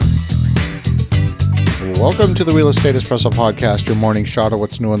Welcome to the Real Estate Espresso Podcast, your morning shot of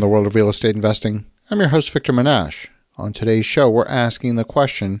what's new in the world of real estate investing. I'm your host, Victor Menashe. On today's show, we're asking the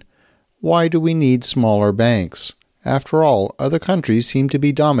question, why do we need smaller banks? After all, other countries seem to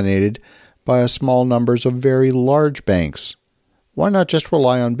be dominated by a small numbers of very large banks. Why not just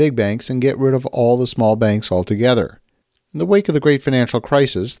rely on big banks and get rid of all the small banks altogether? In the wake of the great financial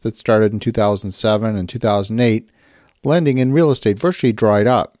crisis that started in 2007 and 2008, lending in real estate virtually dried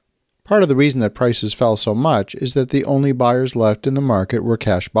up. Part of the reason that prices fell so much is that the only buyers left in the market were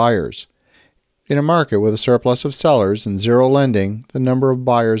cash buyers. In a market with a surplus of sellers and zero lending, the number of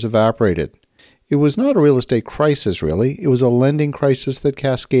buyers evaporated. It was not a real estate crisis, really. It was a lending crisis that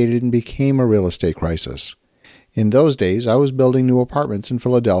cascaded and became a real estate crisis. In those days, I was building new apartments in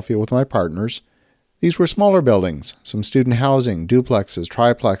Philadelphia with my partners. These were smaller buildings, some student housing, duplexes,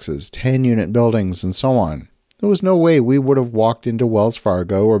 triplexes, 10-unit buildings, and so on. There was no way we would have walked into Wells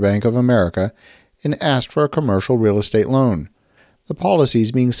Fargo or Bank of America and asked for a commercial real estate loan. The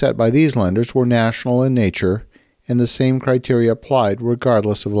policies being set by these lenders were national in nature, and the same criteria applied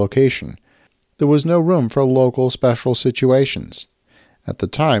regardless of location. There was no room for local special situations. At the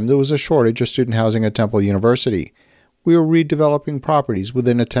time, there was a shortage of student housing at Temple University. We were redeveloping properties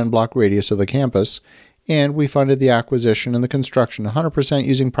within a 10-block radius of the campus, and we funded the acquisition and the construction 100%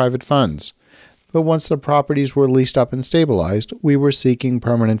 using private funds. But once the properties were leased up and stabilized, we were seeking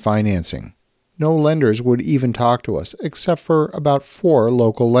permanent financing. No lenders would even talk to us, except for about 4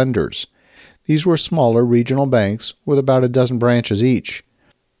 local lenders. These were smaller regional banks with about a dozen branches each.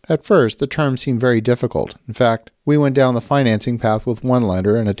 At first, the terms seemed very difficult. In fact, we went down the financing path with one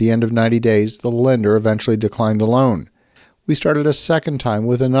lender, and at the end of 90 days, the lender eventually declined the loan. We started a second time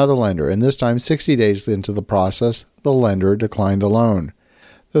with another lender, and this time, 60 days into the process, the lender declined the loan.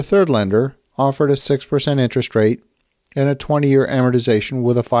 The third lender offered a 6% interest rate and a 20-year amortization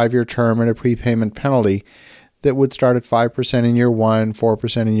with a 5-year term and a prepayment penalty that would start at 5% in year 1,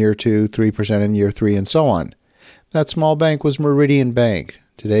 4% in year 2, 3% in year 3, and so on. That small bank was Meridian Bank.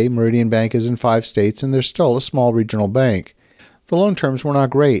 Today, Meridian Bank is in 5 states, and they're still a small regional bank. The loan terms were not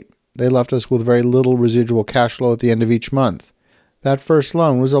great. They left us with very little residual cash flow at the end of each month. That first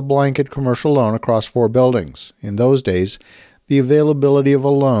loan was a blanket commercial loan across 4 buildings. In those days, the availability of a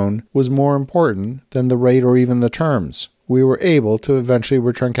loan was more important than the rate or even the terms. We were able to eventually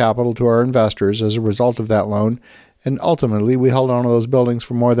return capital to our investors as a result of that loan, and ultimately we held on to those buildings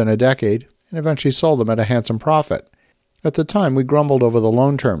for more than a decade and eventually sold them at a handsome profit. At the time, we grumbled over the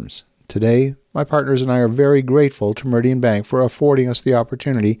loan terms. Today, my partners and I are very grateful to Meridian Bank for affording us the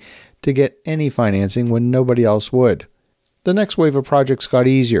opportunity to get any financing when nobody else would. The next wave of projects got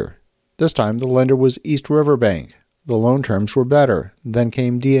easier. This time, the lender was East River Bank. The loan terms were better. Then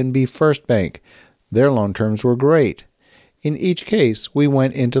came DNB First Bank. Their loan terms were great. In each case, we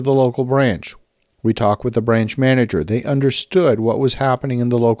went into the local branch. We talked with the branch manager. They understood what was happening in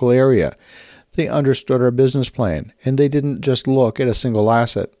the local area. They understood our business plan, and they didn't just look at a single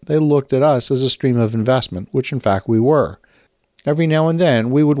asset. They looked at us as a stream of investment, which in fact we were. Every now and then,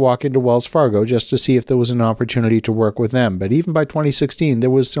 we would walk into Wells Fargo just to see if there was an opportunity to work with them, but even by 2016,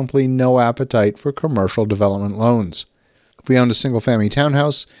 there was simply no appetite for commercial development loans. If we owned a single-family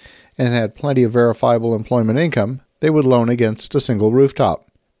townhouse and had plenty of verifiable employment income, they would loan against a single rooftop.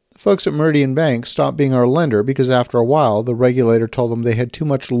 The folks at Meridian Bank stopped being our lender because after a while, the regulator told them they had too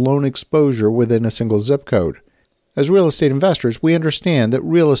much loan exposure within a single zip code. As real estate investors, we understand that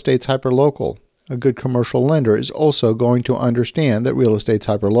real estate's hyperlocal. A good commercial lender is also going to understand that real estate's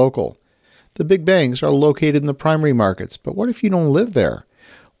hyperlocal. The big banks are located in the primary markets, but what if you don't live there?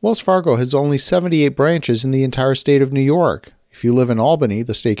 Wells Fargo has only 78 branches in the entire state of New York. If you live in Albany,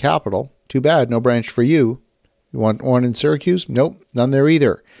 the state capital, too bad, no branch for you. You want one in Syracuse? Nope, none there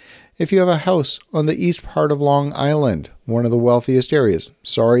either. If you have a house on the east part of Long Island, one of the wealthiest areas,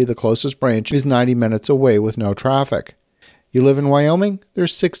 sorry, the closest branch is 90 minutes away with no traffic. You live in Wyoming?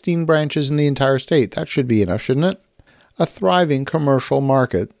 There's 16 branches in the entire state. That should be enough, shouldn't it? A thriving commercial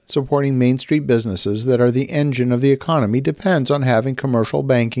market supporting Main Street businesses that are the engine of the economy depends on having commercial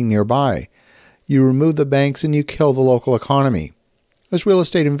banking nearby. You remove the banks and you kill the local economy. As real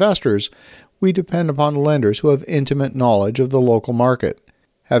estate investors, we depend upon lenders who have intimate knowledge of the local market.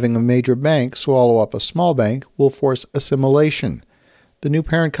 Having a major bank swallow up a small bank will force assimilation. The new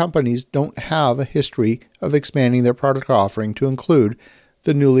parent companies don't have a history of expanding their product offering to include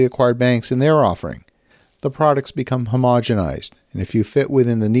the newly acquired banks in their offering. The products become homogenized, and if you fit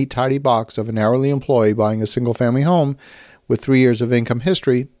within the neat, tidy box of an hourly employee buying a single-family home with 3 years of income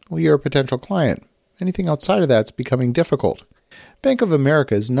history, well, you're a potential client. Anything outside of that's becoming difficult. Bank of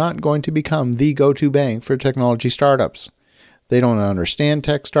America is not going to become the go-to bank for technology startups. They don't understand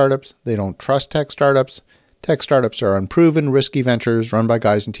tech startups. They don't trust tech startups. Tech startups are unproven, risky ventures run by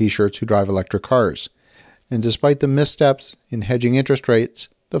guys in t-shirts who drive electric cars. And despite the missteps in hedging interest rates,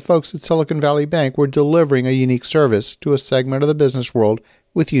 the folks at Silicon Valley Bank were delivering a unique service to a segment of the business world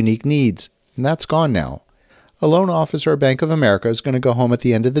with unique needs. And that's gone now. A loan officer at Bank of America is going to go home at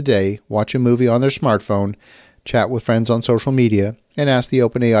the end of the day, watch a movie on their smartphone, chat with friends on social media, and ask the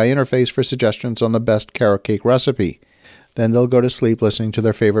OpenAI interface for suggestions on the best carrot cake recipe. Then they'll go to sleep listening to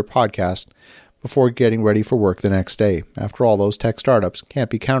their favorite podcast before getting ready for work the next day. After all, those tech startups can't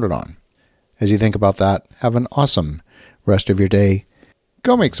be counted on. As you think about that, have an awesome rest of your day.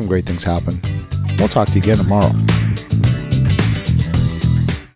 Go make some great things happen. We'll talk to you again tomorrow.